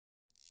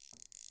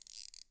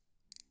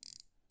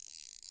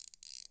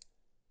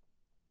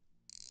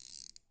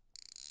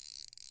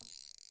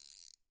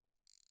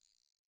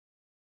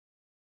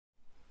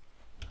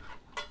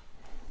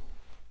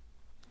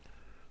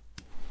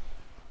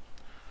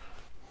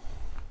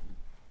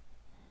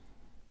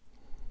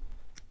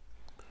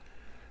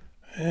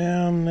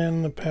And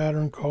then the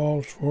pattern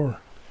calls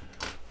for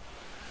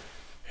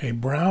a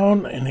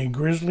brown and a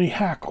grizzly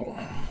hackle.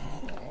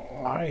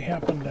 I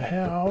happen to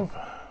have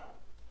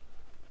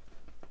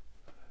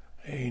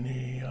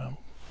a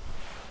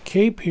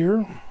cape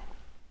here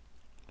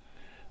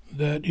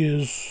that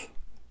is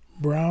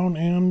brown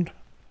and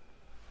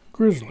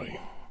grizzly.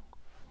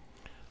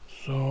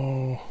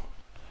 So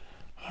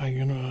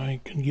I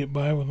can get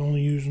by with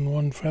only using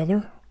one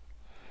feather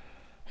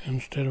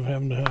instead of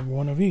having to have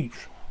one of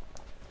each.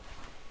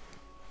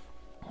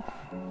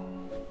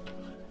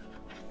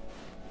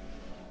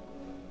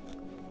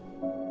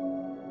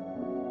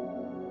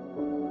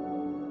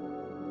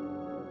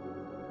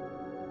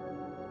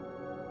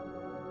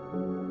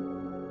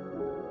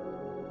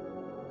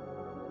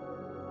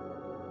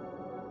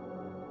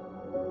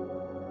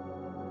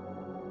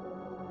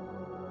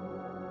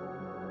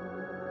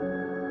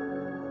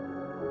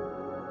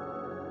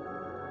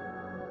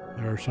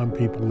 There are some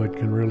people that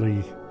can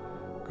really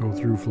go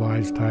through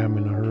flies, tie them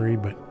in a hurry,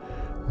 but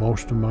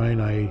most of mine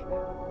I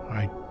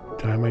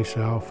tie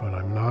myself, and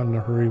I'm not in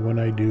a hurry when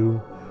I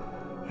do,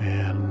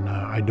 and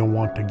I don't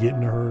want to get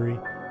in a hurry.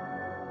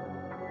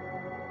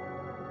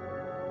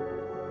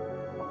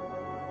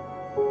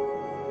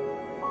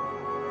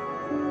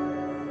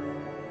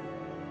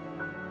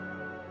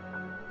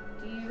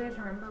 Do you guys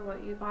remember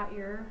what you bought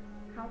your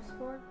house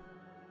for?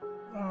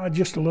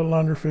 Just a little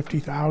under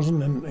 $50,000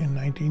 in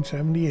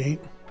 1978.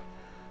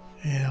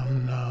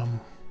 And,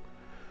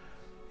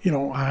 you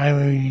know,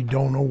 I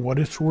don't know what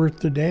it's worth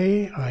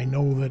today. I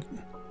know that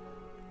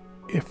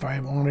if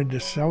I wanted to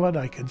sell it,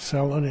 I could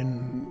sell it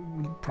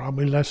in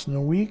probably less than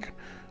a week,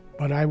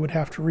 but I would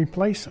have to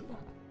replace it.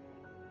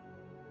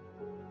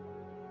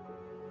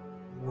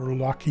 We're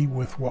lucky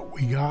with what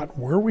we got,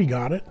 where we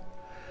got it,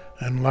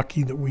 and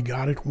lucky that we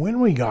got it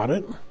when we got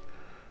it,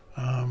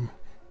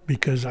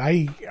 because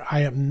I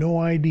have no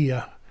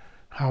idea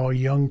how a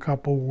young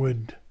couple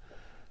would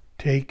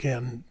take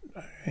and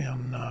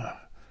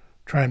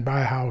try and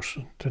buy a house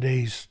at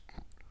today's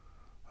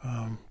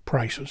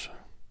prices.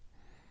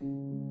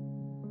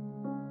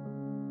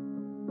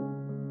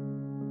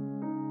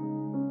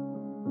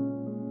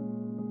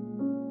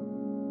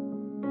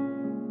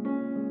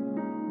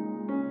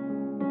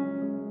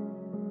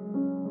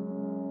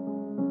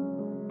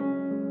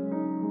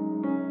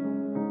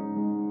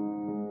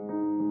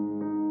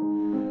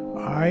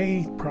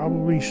 I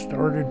probably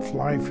started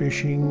fly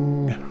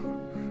fishing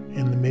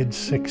in the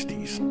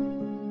mid-60s.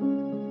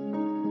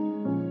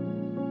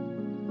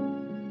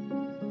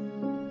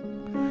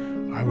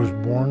 I was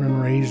born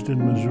and raised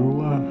in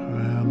Missoula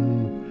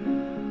and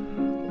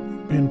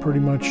been pretty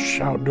much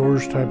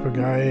outdoors type of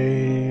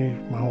guy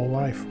my whole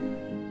life.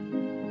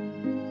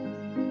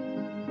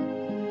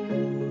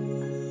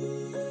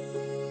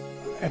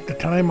 At the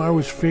time I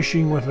was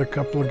fishing with a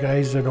couple of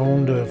guys that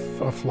owned a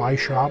fly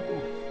shop,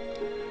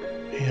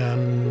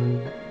 and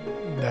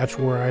that's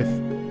where I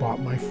bought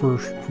my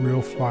first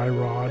real fly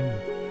rod,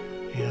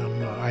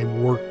 and I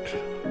worked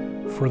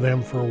for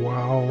them for a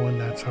while, and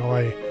that's how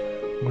I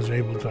was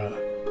able to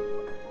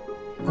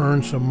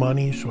earn some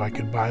money so I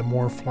could buy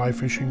more fly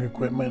fishing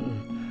equipment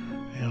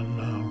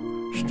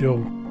and still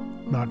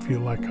not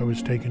feel like I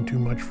was taking too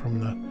much from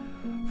the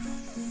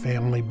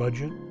family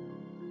budget.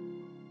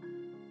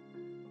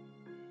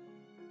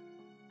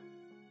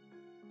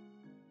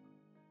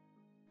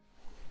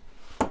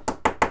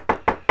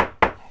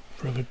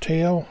 For the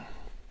tail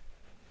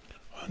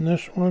on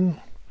this one,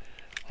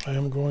 I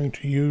am going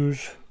to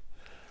use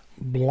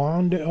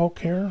blonde elk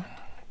hair.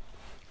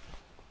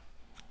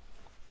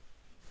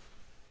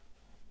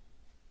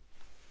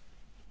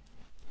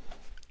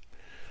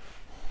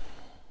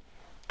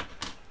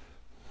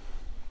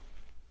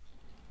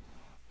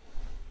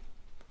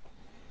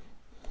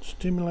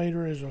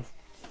 Stimulator is a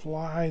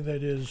fly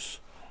that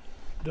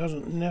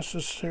doesn't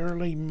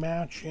necessarily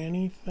match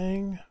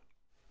anything.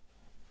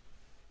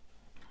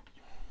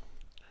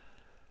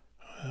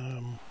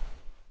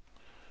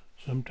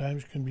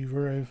 Sometimes can be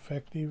very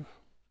effective.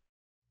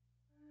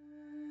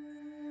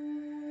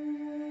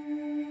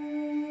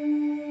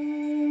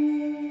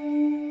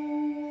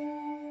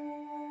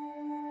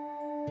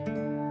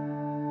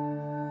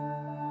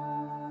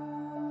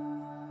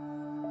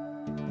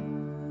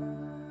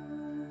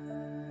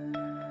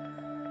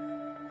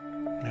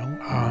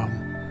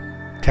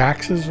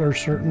 Taxes are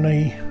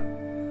certainly,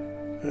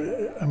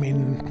 I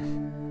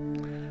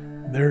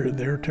mean,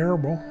 they're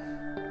terrible.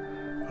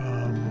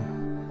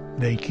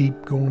 They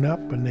keep going up,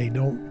 and they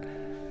don't,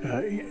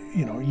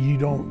 you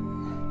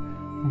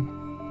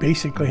don't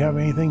basically have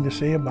anything to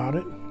say about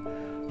it.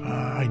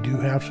 I do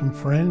have some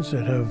friends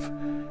that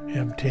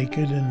have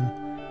taken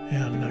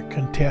and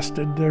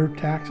contested their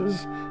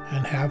taxes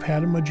and have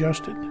had them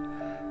adjusted,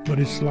 but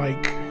it's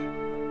like,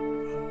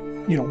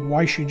 you know,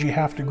 why should you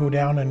have to go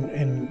down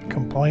and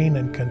complain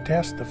and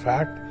contest the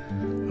fact?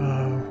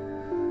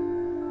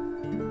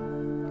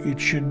 It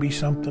should be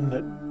something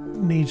that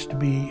needs to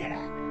be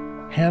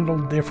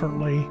handled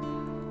differently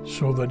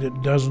so that it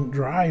doesn't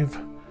drive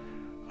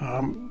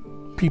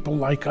people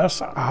like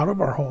us out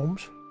of our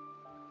homes.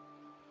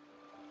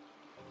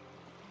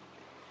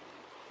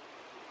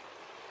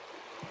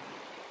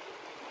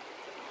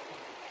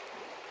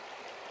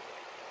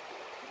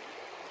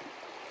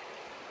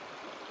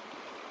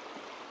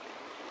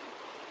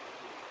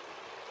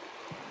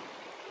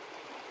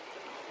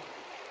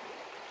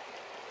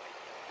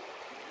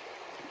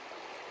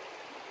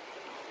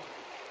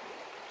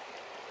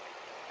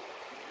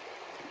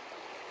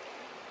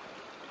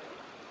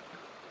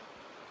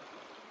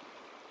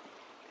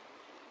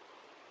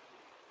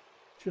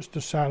 Just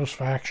the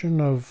satisfaction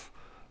of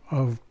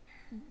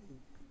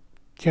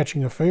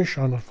catching a fish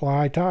on a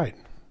fly tide.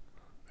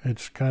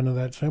 It's kind of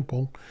that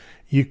simple.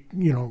 You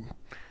know,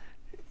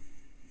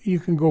 you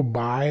can go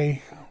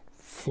buy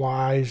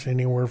flies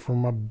anywhere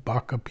from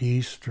 $1 a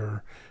piece,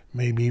 or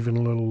maybe even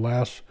a little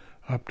less,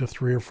 up to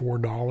 $3 or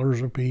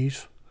 $4 a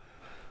piece.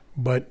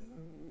 But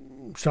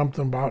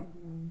something about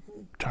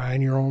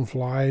tying your own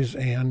flies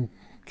and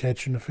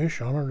catching a fish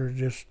on it, are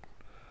just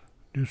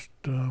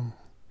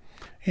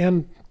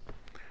and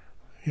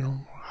you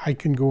know, I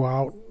can go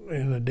out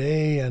in a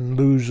day and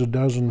lose a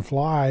dozen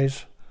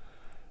flies,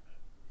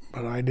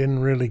 but it didn't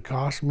really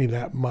cost me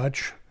that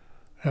much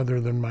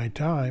other than my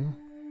time.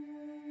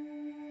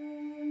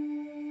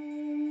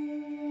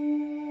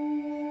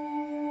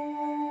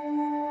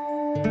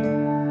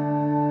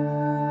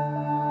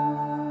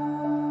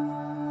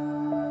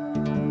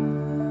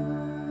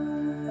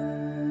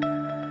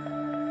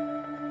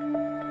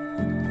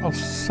 Well,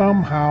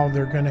 somehow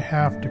they're going to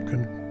have to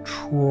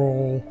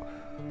control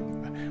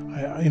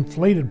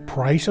inflated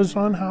prices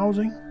on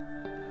housing.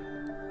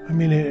 I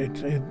mean,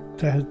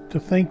 to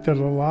think that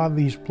a lot of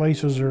these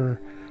places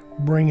are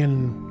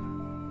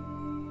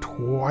bringing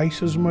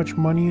twice as much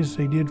money as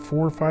they did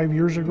 4 or 5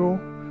 years ago,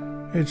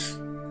 it's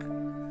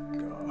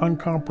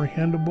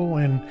incomprehensible,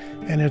 and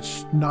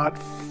it's not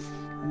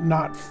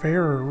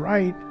fair or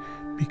right,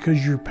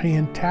 because you're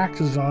paying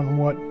taxes on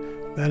what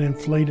that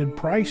inflated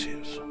price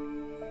is,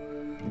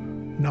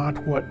 not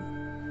what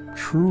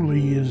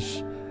truly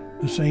is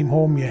the same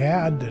home you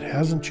had that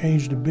hasn't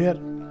changed a bit.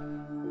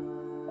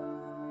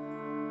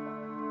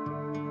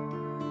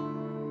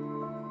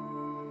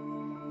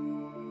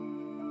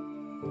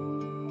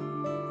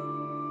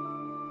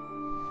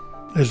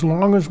 As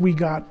long as we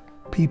got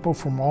people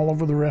from all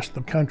over the rest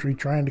of the country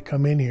trying to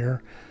come in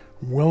here,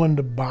 willing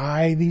to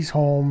buy these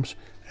homes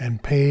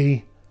and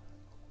pay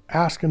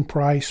asking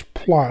price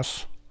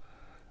plus,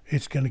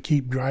 it's going to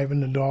keep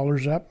driving the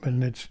dollars up,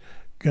 and it's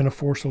going to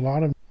force a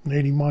lot of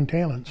native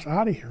Montanans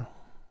out of here.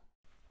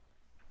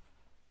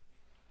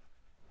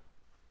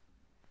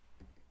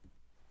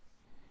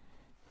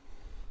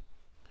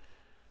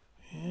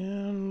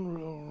 And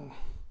we'll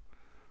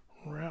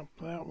wrap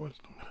that with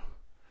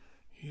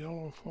the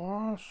yellow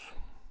floss.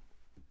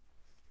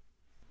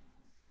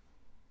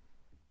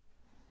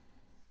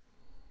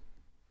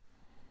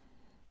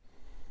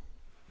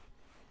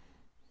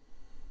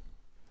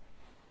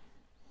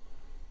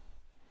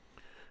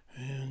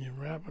 And you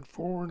wrap it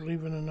forward,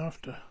 leaving enough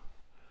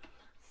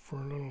for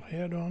a little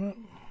head on it.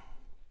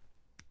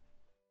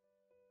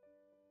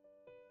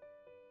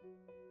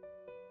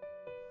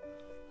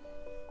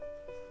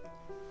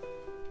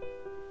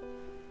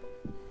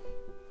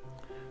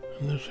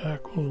 And this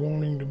hackle is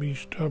wanting to be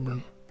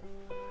stubborn.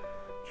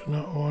 It's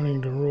not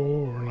wanting to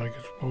roll over like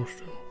it's supposed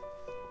to.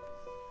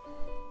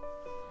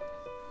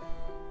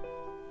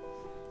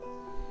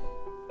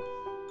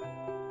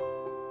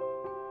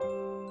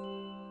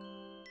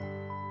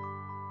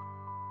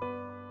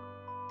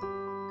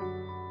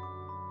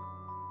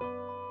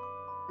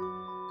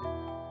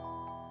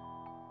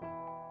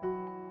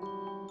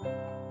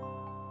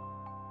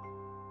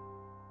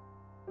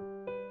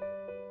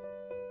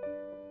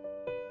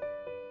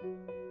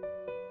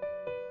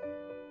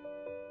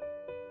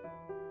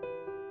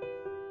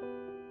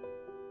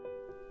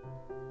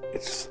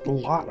 It's a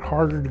lot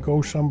harder to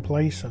go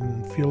someplace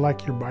and feel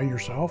like you're by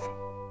yourself.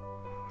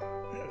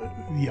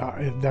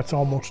 Yeah, that's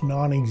almost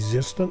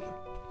non-existent.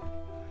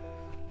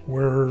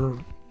 Where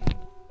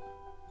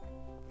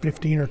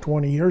 15 or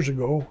 20 years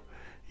ago,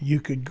 you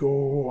could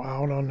go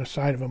out on the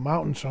side of a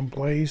mountain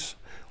someplace,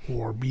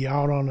 or be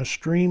out on a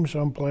stream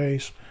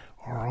someplace,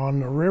 or on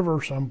the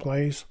river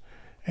someplace,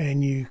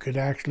 and you could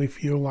actually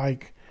feel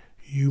like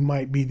you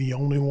might be the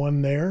only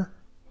one there.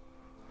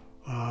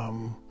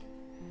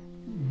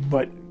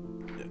 But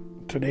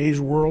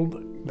today's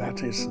world,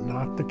 that is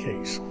not the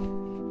case.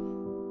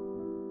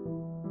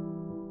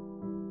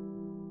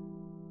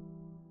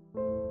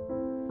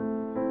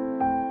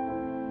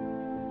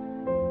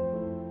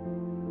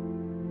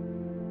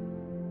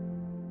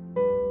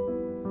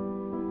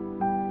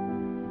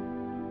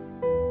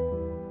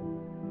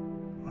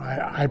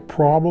 I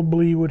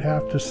probably would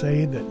have to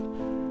say that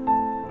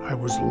I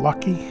was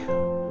lucky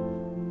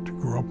to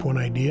grow up when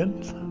I did,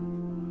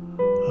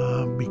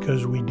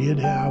 because we did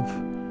have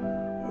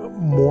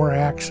more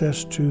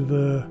access to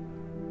the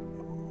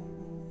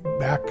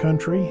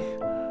backcountry.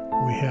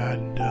 We had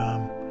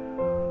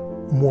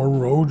more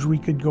roads we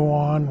could go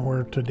on,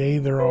 where today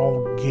they're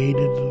all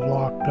gated and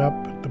locked up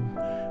at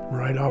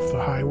right off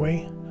the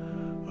highway.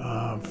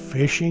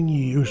 Fishing,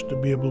 you used to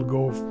be able to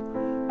go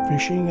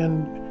fishing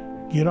and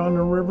get on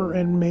the river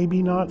and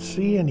maybe not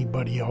see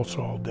anybody else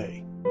all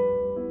day.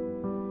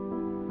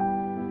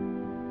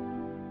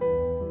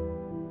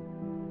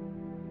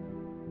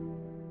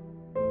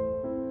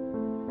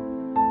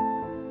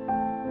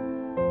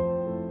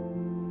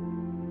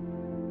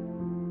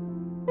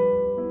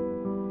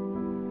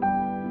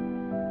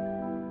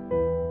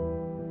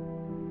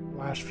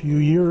 Last few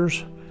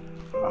years,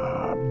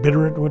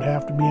 Bitterroot would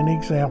have to be an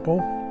example,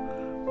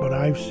 but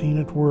I've seen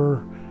it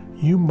where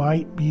you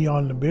might be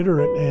on the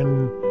Bitterroot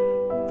and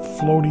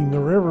floating the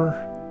river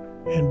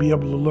and be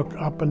able to look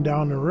up and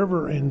down the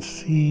river and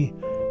see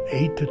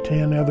 8 to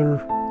 10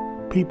 other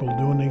people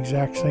doing the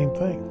exact same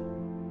thing.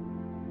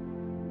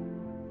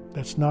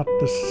 That's not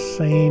the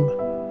same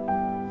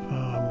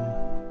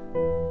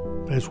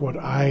as what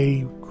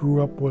I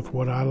grew up with,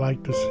 what I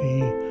like to see,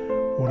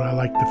 what I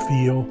like to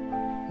feel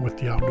with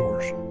the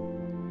outdoors.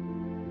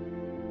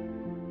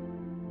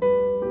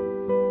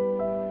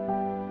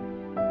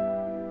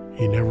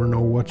 You never know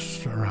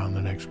what's around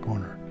the next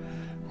corner.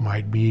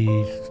 Might be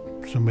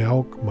some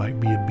elk, might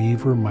be a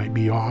beaver, might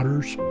be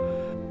otters,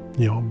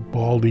 you know,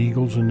 bald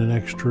eagles in the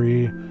next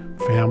tree,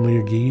 family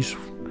of geese.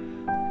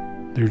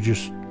 There's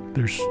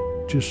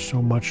just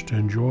so much to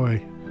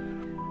enjoy,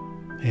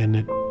 and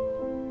it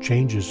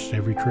changes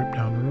every trip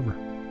down the river.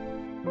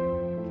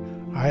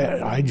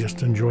 I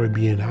just enjoy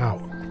being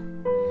out,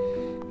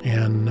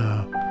 and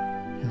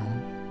you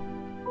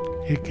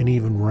know, it can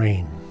even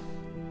rain.